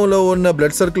శరీరంలో ఉన్న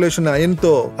బ్లడ్ సర్క్యులేషన్ అయన్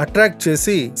తో అట్రాక్ట్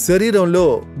చేసి శరీరంలో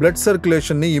బ్లడ్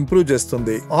సర్క్యులేషన్ ని ఇంప్రూవ్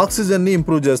చేస్తుంది, ఆక్సిజన్ ని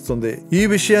ఇంప్రూవ్ చేస్తుంది. ఈ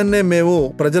విషయాన్నే మేము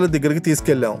ప్రజల దగ్గరికి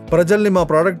తీసుకెళ్లాం. ప్రజల్ని మా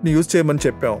ప్రోడక్ట్ ని యూజ్ చేయమని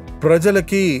చెప్పాం.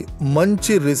 ప్రజలకి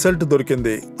మంచి రిజల్ట్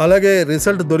దొరికింది. అలాగే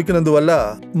రిజల్ట్ దొరికినందువల్ల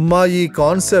మా ఈ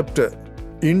కాన్సెప్ట్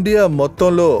ఇండియా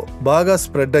మొత్తంలో బాగా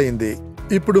స్ప్రెడ్ అయింది.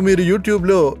 ఇప్పుడు మీరు యూట్యూబ్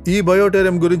లో ఈ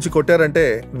బయోటోరియం గురించి కొట్టారంటే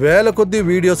వేల కొద్ది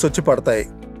వీడియోస్ వచ్చి పడతాయి.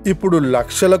 ఇప్పుడు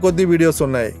లక్షల కొద్ది వీడియోస్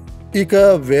ఉన్నాయి. ఇక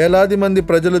వేలాది మంది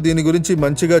ప్రజలు దీని గురించి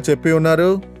మంచిగా చెప్పి ఉన్నారు.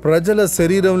 ప్రజల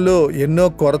శరీరంలో ఎన్నో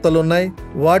కొరతలున్నాయి,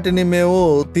 వాటిని మేము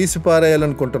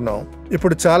తీసిపారేయాలనుకుంటున్నాం.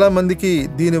 ఇప్పుడు చాలా మందికి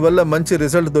దీనివల్ల మంచి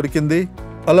రిజల్ట్ దొరికింది.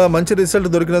 అలా మంచి రిజల్ట్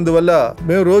దొరికినందువల్ల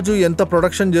మేము రోజు ఎంత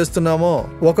ప్రొడక్షన్ చేస్తున్నామో,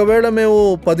 ఒకవేళ మేము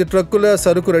 10 ట్రక్కుల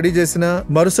సరుకు రెడీ చేసినా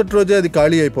మరుసటి రోజే అది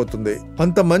ఖాళీ అయిపోతుంది.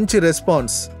 అంత మంచి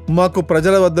రెస్పాన్స్ మాకు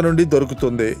ప్రజల వద్ద నుండి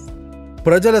దొరుకుతుంది.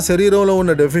 ప్రజల శరీరంలో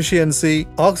ఉన్న డెఫిషియన్సీ,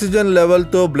 ఆక్సిజన్ లెవెల్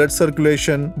తో బ్లడ్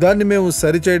సర్క్యులేషన్, దాన్ని మేము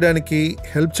సరిచేయడానికి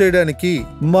హెల్ప్ చేయడానికి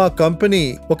మా కంపెనీ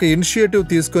ఒక ఇనిషియేటివ్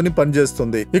తీసుకొని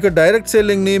పనిచేస్తుంది. ఇక డైరెక్ట్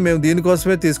సెల్లింగ్ ని మేము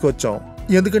దీనికోసమే తీసుకొచ్చాం.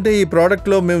 ఎందుకంటే ఈ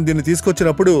ప్రోడక్ట్ లో మేము దీన్ని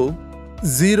తీసుకొచ్చినప్పుడు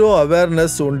జీరో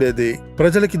అవేర్నెస్ ఉండేది.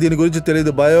 ప్రజలకి దీని గురించి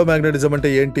తెలియదు. బయోమాగ్నెటిజం అంటే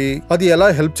ఏంటి, అది ఎలా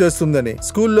హెల్ప్ చేస్తుందని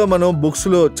స్కూల్లో మనం బుక్స్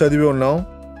లో చదివి ఉన్నాం,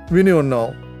 విని ఉన్నాం.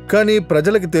 కానీ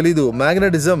ప్రజలకి తెలీదు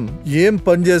మ్యాగ్నెటిజం ఏం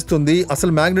పని చేస్తుంది,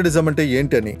 అసలు మ్యాగ్నెటిజం అంటే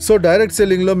ఏంటని. సో డైరెక్ట్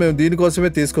సెల్లింగ్ లో మేము దీనికోసమే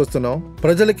తీసుకొస్తున్నాం.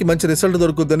 ప్రజలకి మంచి రిజల్ట్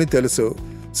దొరుకుతుందని తెలుసు.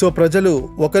 సో ప్రజలు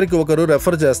ఒకరికి ఒకరు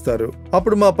రెఫర్ చేస్తారు.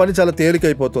 అప్పుడు మా పని చాలా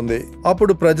తేలికైపోతుంది.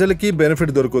 అప్పుడు ప్రజలకి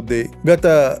బెనిఫిట్ దొరుకుద్ది. గత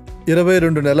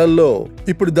 22 నెలల్లో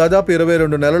ఇప్పుడు దాదాపు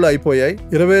 22 నెలలు అయిపోయాయి.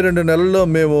 22 నెలల్లో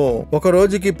మేము ఒక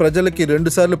రోజుకి ప్రజలకి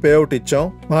 2 సార్లు పేఅవుట్ ఇచ్చాం.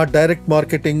 మా డైరెక్ట్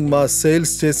మార్కెటింగ్, మా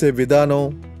సేల్స్ చేసే విధానం,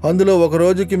 అందులో ఒక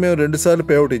రోజుకి మేము 2 సార్లు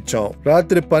పేఅవుట్ ఇచ్చాం.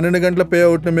 రాత్రి 12 గంటల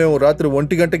పేఅవుట్ ని మేము రాత్రి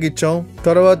 1 గంటకి ఇచ్చాం.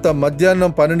 తర్వాత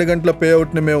మధ్యాహ్నం 12 గంటల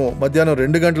పేఅవుట్ ని మేము మధ్యాహ్నం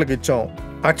 2 గంటలకు ఇచ్చాం.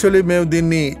 యాక్చువల్లీ మేము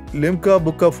దీన్ని Limca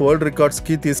book of world records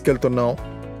కి తీసుకెళ్తున్నాం.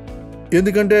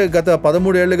 ఎందుకంటే గత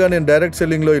 13 ఏళ్లుగా నేను డైరెక్ట్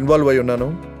సెల్లింగ్ లో ఇన్వాల్వ్ అయి ఉన్నాను.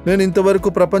 నేను ఇంతవరకు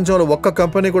ప్రపంచంలో ఒక్క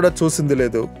కంపెనీ కూడా చూసింది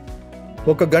లేదు.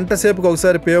 1 గంట సేపుకి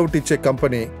ఒకసారి పేఅవుట్ ఇచ్చే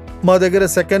కంపెనీ. మా దగ్గర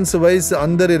సెకండ్స్ వైజ్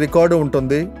అందరి రికార్డు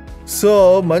ఉంటుంది. సో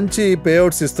మంచి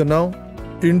పేఅవుట్స్ ఇస్తున్నాం.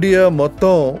 ఇండియా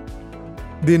మొత్తం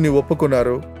దీన్ని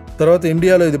ఒప్పుకున్నారు. తర్వాత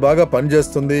ఇండియాలో ఇది బాగా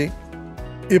పనిచేస్తుంది.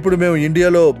 ఇప్పుడు మేము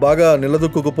ఇండియాలో బాగా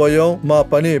నిలదొక్కుకుపోయాం. మా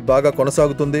పని బాగా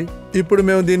కొనసాగుతుంది. ఇప్పుడు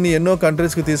మేము దీన్ని ఎన్నో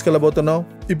కంట్రీస్ కి తీసుకెళ్లబోతున్నాం.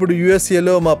 ఇప్పుడు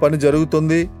యుఎస్ఏలో మా పని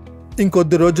జరుగుతుంది.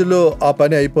 ఇంకొద్ది రోజుల్లో ఆ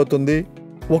పని అయిపోతుంది.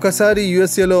 ఒకసారి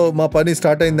యుఎస్ఏలో మా పని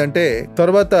స్టార్ట్ అయిందంటే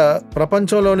తర్వాత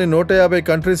ప్రపంచంలోని 150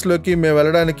 కంట్రీస్ లోకి మేము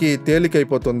వెళ్ళడానికి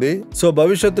తేలికైపోతుంది. సో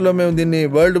భవిష్యత్తులో మేము దీన్ని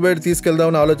వరల్డ్ వైడ్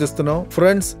తీసుకెళ్దామని ఆలోచిస్తున్నాం.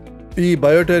 ఫ్రెండ్స్, ఈ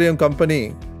బయోటోరియం కంపెనీ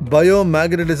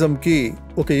బయోమాగ్నెటిజం కి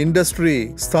ఒక ఇండస్ట్రీ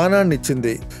స్థానాన్ని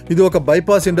ఇచ్చింది. ఇది ఒక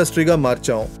బైపాస్ ఇండస్ట్రీగా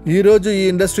మార్చాం. ఈ రోజు ఈ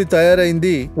ఇండస్ట్రీ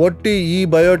తయారైంది ఒట్టి ఈ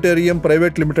బయోటోరియం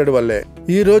ప్రైవేట్ లిమిటెడ్ వల్లే.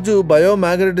 ఈ రోజు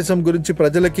బయోమాగ్నెటిజం గురించి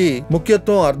ప్రజలకి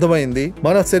ముఖ్యత్వం అర్థమైంది.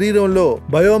 మన శరీరంలో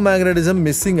బయోమాగ్నెటిజం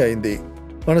మిస్సింగ్ అయింది.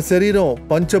 మన శరీరం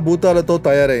పంచభూతాలతో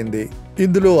తయారైంది.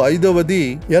 ఇందులో 5వది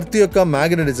ఎర్త్ యొక్క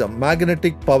మ్యాగ్నెటిజం,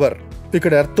 మ్యాగ్నెటిక్ పవర్.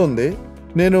 ఇక్కడ ఎర్త్ ఉంది.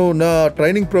 నేను నా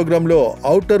ట్రైనింగ్ ప్రోగ్రామ్ లో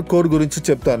ఔటర్ కోర్ గురించి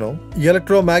చెప్తాను,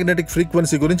 ఎలక్ట్రోమాగ్నెటిక్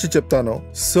ఫ్రీక్వెన్సీ గురించి చెప్తాను.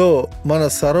 సో మన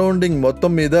సరౌండింగ్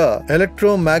మొత్తం మీద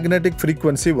ఎలక్ట్రోమాగ్నెటిక్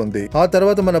ఫ్రీక్వెన్సీ ఉంది. ఆ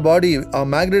తర్వాత మన బాడీ ఆ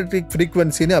మ్యాగ్నెటిక్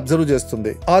ఫ్రీక్వెన్సీని అబ్జర్వ్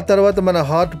చేస్తుంది. ఆ తర్వాత మన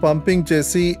హార్ట్ పంపింగ్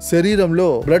చేసి శరీరంలో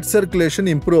బ్లడ్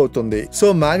సర్క్యులేషన్ ఇంప్రూవ్ అవుతుంది. సో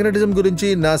మ్యాగ్నెటిజం గురించి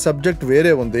నా సబ్జెక్ట్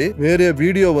వేరే ఉంది, వేరే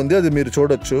వీడియో ఉంది, అది మీరు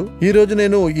చూడొచ్చు. ఈ రోజు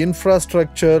నేను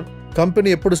ఇన్ఫ్రాస్ట్రక్చర్ కంపెనీ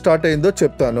ఎప్పుడు స్టార్ట్ అయిందో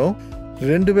చెప్తాను.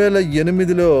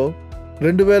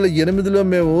 2008లో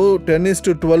మేము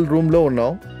 10:12 రూమ్ లో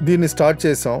ఉన్నాం. దీన్ని స్టార్ట్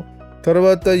చేసాం.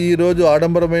 తర్వాత ఈ రోజు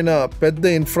ఆడంబరమైన పెద్ద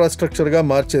ఇన్ఫ్రాస్ట్రక్చర్ గా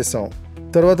మార్చేసాం.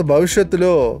 తర్వాత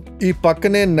భవిష్యత్తులో ఈ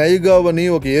పక్కనే నైగావ్ అని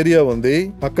ఒక ఏరియా ఉంది.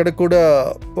 అక్కడ కూడా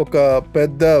ఒక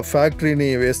పెద్ద ఫ్యాక్టరీని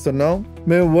వేస్తున్నాం.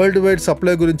 మేము వరల్డ్ వైడ్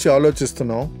సప్లై గురించి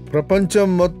ఆలోచిస్తున్నాం. ప్రపంచం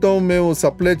మొత్తం మేము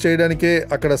సప్లై చేయడానికే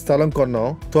అక్కడ స్థలం కొన్నాం.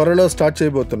 త్వరలో స్టార్ట్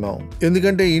చేయబోతున్నాం.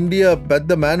 ఎందుకంటే ఇండియా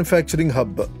పెద్ద మ్యానుఫ్యాక్చరింగ్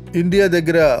హబ్. ఇండియా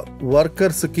దగ్గర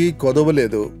వర్కర్స్ కి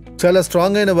కొదవలేదు. చాలా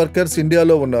స్ట్రాంగ్ అయిన వర్కర్స్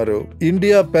ఇండియాలో ఉన్నారు.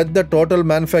 ఇండియా పెద్ద టోటల్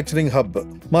మ్యానుఫ్యాక్చరింగ్ హబ్.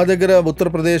 మా దగ్గర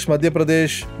ఉత్తరప్రదేశ్,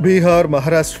 మధ్యప్రదేశ్, బీహార్,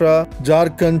 మహారాష్ట్ర,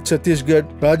 జార్ఖండ్,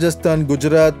 ఛత్తీస్గఢ్, రాజస్థాన్,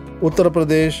 గుజరాత్,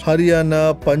 ఉత్తరప్రదేశ్, హర్యానా,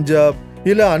 పంజాబ్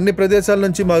ఇలా అన్ని ప్రదేశాల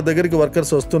నుంచి మా దగ్గరికి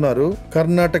వర్కర్స్ వస్తున్నారు.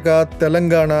 కర్ణాటక,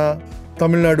 తెలంగాణ,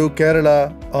 తమిళనాడు, కేరళ,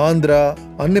 ఆంధ్ర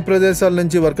అన్ని ప్రదేశాల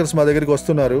నుంచి వర్కర్స్ మా దగ్గరికి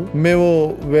వస్తున్నారు. మేము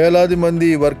వేలాది మంది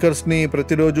వర్కర్స్ ని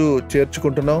ప్రతిరోజు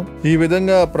చేర్చుకుంటున్నాం. ఈ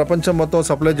విధంగా ప్రపంచం మొత్తం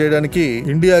సప్లై చేయడానికి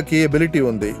ఇండియాకి ఎబిలిటీ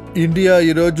ఉంది. ఇండియా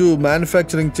ఈ రోజు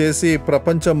మ్యానుఫ్యాక్చరింగ్ చేసి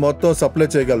ప్రపంచం మొత్తం సప్లై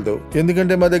చేయగలదు.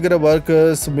 ఎందుకంటే మా దగ్గర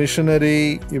వర్కర్స్, మిషనరీ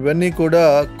ఇవన్నీ కూడా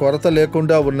కొరత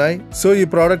లేకుండా ఉన్నాయి. సో ఈ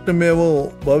ప్రోడక్ట్ మేము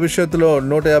భవిష్యత్తులో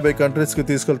 150 కంట్రీస్ కి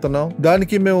తీసుకెళ్తున్నాం.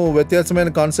 దానికి మేము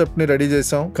వ్యత్యాసమైన కాన్సెప్ట్ ని రెడీ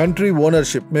చేసాం. Country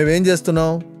ownership. మేమేం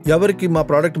చేస్తున్నాం, ఎవరికి మా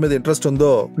ప్రోడక్ట్ మీద ఇంట్రెస్ట్ ఉందో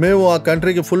మేము ఆ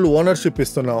కంట్రీకి ఫుల్ ఓనర్షిప్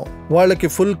ఇస్తున్నాం. వాళ్ళకి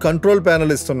ఫుల్ కంట్రోల్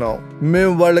ప్యానల్ ఇస్తున్నాం.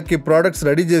 మేము వాళ్ళకి ప్రోడక్ట్స్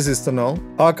రెడీ చేసి ఇస్తున్నాం.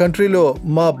 ఆ కంట్రీలో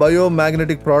మా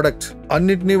బయోమాగ్నెటిక్ ప్రోడక్ట్స్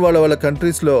అన్నిటినీ వాళ్ళ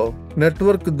కంట్రీస్ లో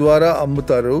నెట్వర్క్ ద్వారా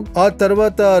అమ్ముతారు. ఆ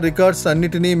తర్వాత రికార్డ్స్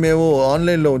అన్నిటినీ మేము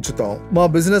ఆన్లైన్ లో ఉంచుతాం. మా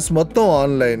బిజినెస్ మొత్తం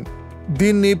ఆన్లైన్.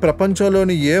 దీన్ని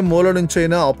ప్రపంచంలోని ఏ మూల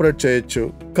నుంచైనా ఆపరేట్ చేయొచ్చు.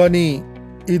 కానీ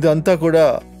ఇదంతా కూడా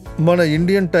మన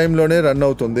ఇండియన్ టైంలోనే రన్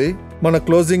అవుతుంది. మన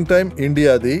క్లోజింగ్ టైం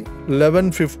ఇండియాది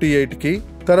 11:58 కి.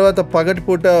 తర్వాత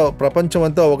పగటిపూట ప్రపంచం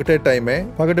అంతా ఒకటే టైమే.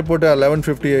 పగటిపూట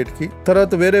 11:58 కి.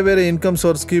 తర్వాత వేరే వేరే ఇన్కమ్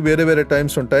సోర్స్ కి వేరే వేరే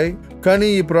టైమ్స్ ఉంటాయి. కానీ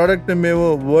ఈ ప్రోడక్ట్ ని మేము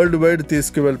వరల్డ్ వైడ్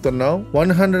తీసుకువెళ్తున్నాం.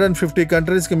 150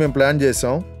 కంట్రీస్ కి మేము ప్లాన్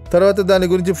చేసాం. తర్వాత దాని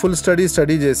గురించి ఫుల్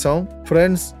స్టడీ చేసాం.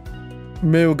 ఫ్రెండ్స్,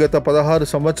 మేము గత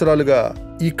 16 సంవత్సరాలుగా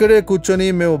ఇక్కడే కూర్చొని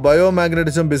మేము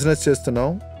బయోమాగ్నెటిజం బిజినెస్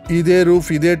చేస్తున్నాం. ఇదే రూఫ్,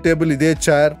 ఇదే టేబుల్, ఇదే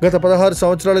చైర్. గత 16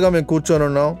 సంవత్సరాలుగా మేము కూర్చొని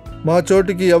ఉన్నాం. మా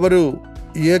చోటికి ఎవరు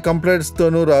ఏ కంప్లైంట్స్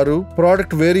తోనూ రారు.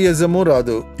 ప్రోడక్ట్ వేరియేజము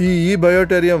రాదు. ఈ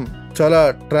బయోటేరియం చాలా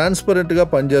ట్రాన్స్పరెంట్ గా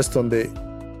పనిచేస్తుంది.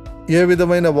 ఏ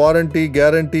విధమైన వారంటీ,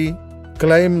 గ్యారంటీ,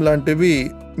 క్లెయిమ్ లాంటివి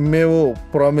మేము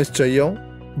ప్రామిస్ చెయ్యం.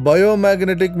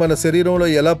 బయోమాగ్నెటిక్ మన శరీరంలో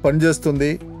ఎలా పనిచేస్తుంది,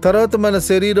 తర్వాత మన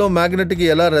శరీరం మ్యాగ్నెటిక్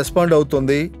ఎలా రెస్పాండ్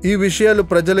అవుతుంది, ఈ విషయాలు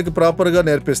ప్రజలకి ప్రాపర్ గా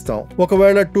నేర్పిస్తాం.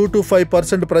 ఒకవేళ 2 to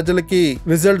 5% ప్రజలకి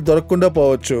రిజల్ట్ దొరకకుండా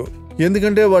పోవచ్చు.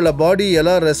 ఎందుకంటే వాళ్ళ బాడీ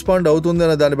ఎలా రెస్పాండ్ అవుతుంది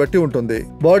అన్న దాన్ని బట్టి ఉంటుంది.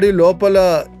 బాడీ లోపల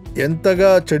ఎంతగా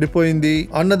చెడిపోయింది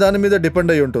అన్న దాని మీద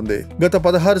డిపెండ్ అయి ఉంటుంది. గత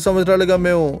 16 సంవత్సరాలుగా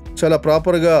మేము చాలా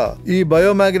ప్రాపర్ గా ఈ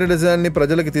బయోమాగ్నెటిజాన్ని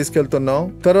ప్రజలకు తీసుకెళ్తున్నాం.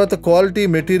 తర్వాత quality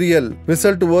material,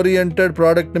 result oriented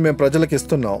product ని మేము ప్రజలకు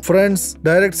ఇస్తున్నాం. ఫ్రెండ్స్,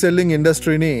 డైరెక్ట్ సెల్లింగ్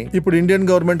ఇండస్ట్రీని ఇప్పుడు ఇండియన్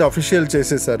గవర్నమెంట్ అఫీషియల్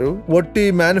చేసేశారు. ఒట్టి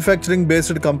మ్యానుఫ్యాక్చరింగ్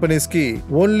బేస్డ్ కంపెనీస్ కి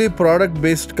only product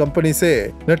based కంపెనీసే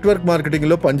network marketing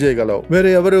లో పనిచేయగలవు.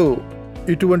 వేరే ఎవరు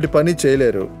ఇటువంటి పని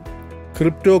చేయలేరు.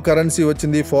 క్రిప్టో కరెన్సీ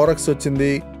వచ్చింది, ఫారెక్స్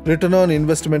వచ్చింది, రిటర్న్ ఆన్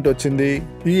ఇన్వెస్ట్మెంట్ వచ్చింది.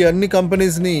 ఈ అన్ని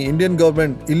కంపెనీస్ ని ఇండియన్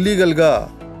గవర్నమెంట్ ఇల్లీగల్ గా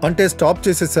అంటే స్టాప్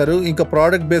చేసేసారు. ఇంకా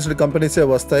ప్రోడక్ట్ బేస్డ్ కంపెనీసే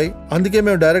వస్తాయి. అందుకే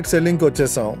మేము డైరెక్ట్ సెల్లింగ్ కి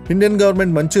వచ్చేసాం. ఇండియన్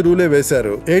గవర్నమెంట్ మంచి రూలే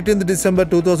వేశారు. 18th December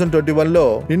 2021 లో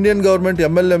ఇండియన్ గవర్నమెంట్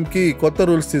MLM కి కొత్త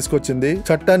రూల్స్ తీసుకొచ్చింది.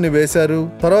 చట్టాన్ని వేశారు.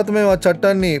 తర్వాత మేము ఆ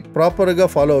చట్టాన్ని ప్రాపర్ గా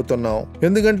ఫాలో అవుతున్నాం.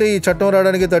 ఎందుకంటే ఈ చట్టం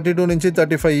రావడానికి 32 నుంచి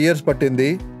 35 years పట్టింది.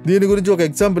 దీని గురించి ఒక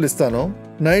ఎగ్జాంపుల్ ఇస్తాను.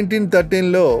 1913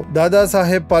 లో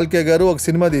దాదాసాహెబ్ పాల్కే గారు ఒక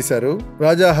సినిమా తీశారు,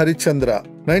 రాజా హరిశ్చంద్ర.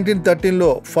 1913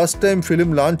 లో ఫస్ట్ టైం ఫిలిం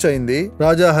లాంచ్ అయింది,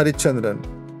 రాజా హరిశ్చంద్రన్.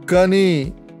 కానీ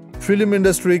ఫిలిం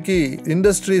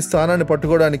ఇండస్ట్రీ స్థానాన్ని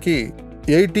పట్టుకోవడానికి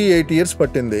 88 years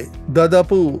పట్టింది.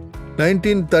 దాదాపు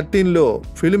 1913 లో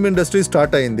ఫిలిం ఇండస్ట్రీ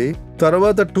స్టార్ట్ అయింది.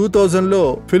 తర్వాత 2000 లో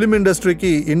ఫిలిం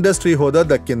ఇండస్ట్రీకి ఇండస్ట్రీ హోదా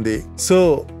దక్కింది. సో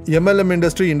MLM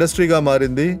ఇండస్ట్రీగా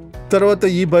మారింది. తర్వాత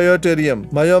ఈ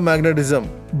బయోమాగ్నెటిజం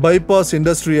బైపాస్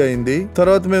ఇండస్ట్రీ అయింది.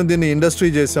 తర్వాత మేము దీన్ని ఇండస్ట్రీ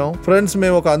చేసాం. ఫ్రెండ్స్,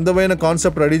 మేము ఒక అందమైన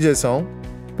కాన్సెప్ట్ రెడీ చేసాం.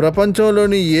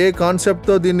 ప్రపంచంలోని ఏ కాన్సెప్ట్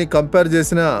తో దీన్ని కంపేర్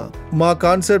చేసినా మా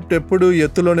కాన్సెప్ట్ ఎప్పుడు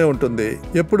ఎత్తులోనే ఉంటుంది.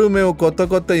 ఎప్పుడు మేము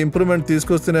కొత్త ఇంప్రూవ్మెంట్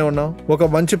తీసుకొస్తూనే ఉన్నాం. ఒక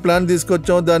మంచి ప్లాన్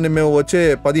తీసుకొచ్చాం, దాన్ని మేము వచ్చే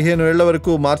 15 ఏళ్ల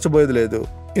వరకు మార్చబోయేది లేదు.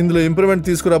 ఇందులో ఇంప్రూవ్మెంట్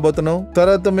తీసుకురాబోతున్నాం.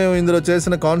 తర్వాత మేము ఇందులో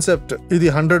చేసిన కాన్సెప్ట్ ఇది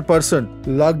 100%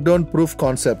 లాక్డౌన్ ప్రూఫ్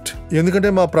కాన్సెప్ట్.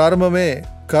 ఎందుకంటే మా ప్రారంభమే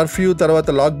కర్ఫ్యూ తర్వాత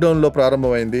లాక్డౌన్ లో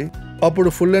ప్రారంభమైంది. అప్పుడు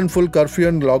full and full curfew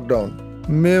and lockdown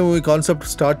మేము ఈ కాన్సెప్ట్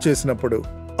స్టార్ట్ చేసినప్పుడు.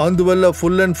 అందువల్ల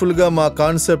ఫుల్ అండ్ ఫుల్ గా మా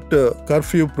కాన్సెప్ట్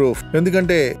కర్ఫ్యూ ప్రూఫ్.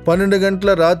 ఎందుకంటే 12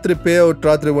 గంటల రాత్రి పే అవుట్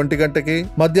రాత్రి 1 గంటకి,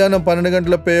 మధ్యాహ్నం 12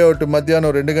 గంటల పే అవుట్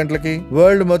మధ్యాహ్నం 2 గంటలకి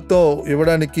వరల్డ్ మొత్తం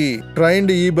ఇవ్వడానికి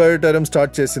ట్రైన్డ్ E-Biotorium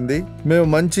స్టార్ట్ చేసింది. మేము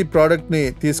మంచి ప్రోడక్ట్ ని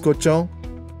తీసుకొచ్చాం.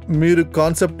 మీరు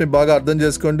కాన్సెప్ట్ ని బాగా అర్థం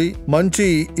చేసుకోండి. మంచి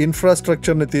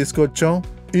ఇన్ఫ్రాస్ట్రక్చర్ ని తీసుకొచ్చాం.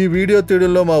 ఈ వీడియో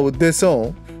తీయడంలో మా ఉద్దేశం,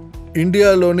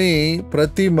 ఇండియాలోని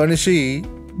ప్రతి మనిషి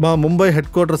మా ముంబై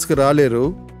హెడ్ క్వార్టర్స్ కి రాలేరు,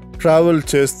 ట్రావెల్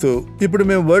చేస్తూ. ఇప్పుడు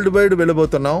మేము వరల్డ్ వైడ్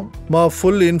వెళ్ళబోతున్నాం. మా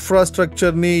ఫుల్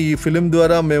ఇన్ఫ్రాస్ట్రక్చర్ ని ఈ ఫిలిం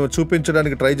ద్వారా మేము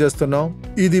చూపించడానికి ట్రై చేస్తున్నాం.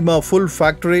 ఇది మా ఫుల్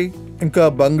ఫ్యాక్టరీ, ఇంకా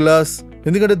బంగ్లాస్,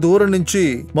 ఎందుకంటే దూరం నుంచి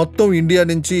మొత్తం ఇండియా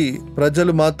నుంచి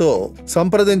ప్రజలు మాతో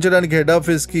సంప్రదించడానికి హెడ్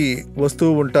ఆఫీస్ కి వస్తూ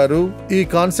ఉంటారు. ఈ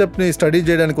కాన్సెప్ట్ ని స్టడీ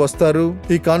చేయడానికి వస్తారు,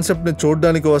 ఈ కాన్సెప్ట్ ని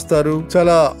చూడడానికి వస్తారు.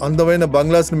 చాలా అందమైన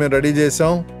బంగ్లాస్ ని మేము రెడీ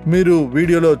చేసాం, మీరు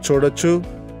వీడియోలో చూడొచ్చు.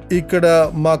 ఇక్కడ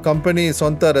మా కంపెనీ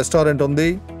సొంత రెస్టారెంట్ ఉంది.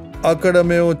 అక్కడ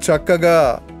మేము చక్కగా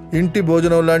ఇంటి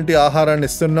భోజనం లాంటి ఆహారాన్ని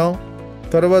ఇస్తున్నాం.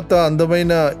 తర్వాత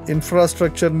అందమైన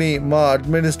ఇన్ఫ్రాస్ట్రక్చర్ ని మా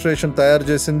అడ్మినిస్ట్రేషన్ తయారు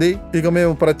చేసింది. ఇక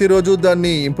మేము ప్రతిరోజు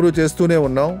దాన్ని ఇంప్రూవ్ చేస్తూనే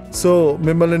ఉన్నాం. సో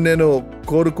మిమ్మల్ని నేను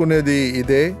కోరుకునేది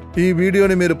ఇదే, ఈ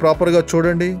వీడియోని మీరు ప్రాపర్ గా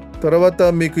చూడండి. తర్వాత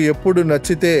మీకు ఎప్పుడు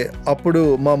నచ్చితే అప్పుడు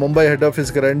మా ముంబై హెడ్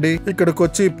ఆఫీస్ కి రండి, ఇక్కడికి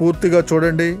వచ్చి పూర్తిగా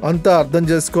చూడండి, అంతా అర్థం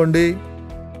చేసుకోండి.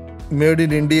 Made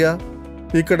in India.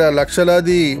 ఇక్కడ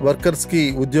లక్షలాది వర్కర్స్ కి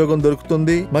ఉద్యోగం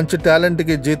దొరుకుతుంది, మంచి టాలెంట్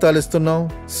కి జీతాలు ఇస్తున్నాం.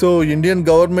 సో ఇండియన్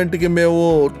గవర్నమెంట్ కి మేము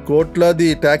కోట్లాది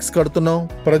ట్యాక్స్ కడుతున్నాం,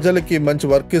 ప్రజలకి మంచి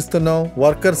వర్క్ ఇస్తున్నాం,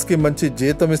 వర్కర్స్ కి మంచి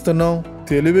జీతం ఇస్తున్నాం.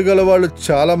 తెలివి గల వాళ్ళు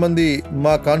చాలా మంది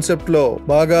మా కాన్సెప్ట్ లో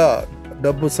బాగా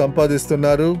డబ్బు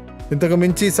సంపాదిస్తున్నారు, ఇంతకు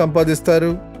మించి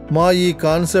సంపాదిస్తారు. మా ఈ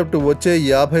కాన్సెప్ట్ వచ్చే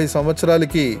 50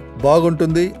 సంవత్సరాలకి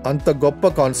బాగుంటుంది. అంత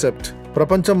గొప్ప కాన్సెప్ట్.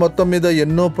 ప్రపంచం మొత్తం మీద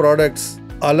ఎన్నో ప్రోడక్ట్స్,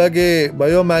 అలాగే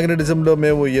బయోమాగ్నెటిజంలో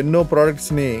మేము ఎన్నో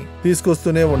ప్రోడక్ట్స్ ని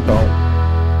తీసుకొస్తూనే ఉంటాం.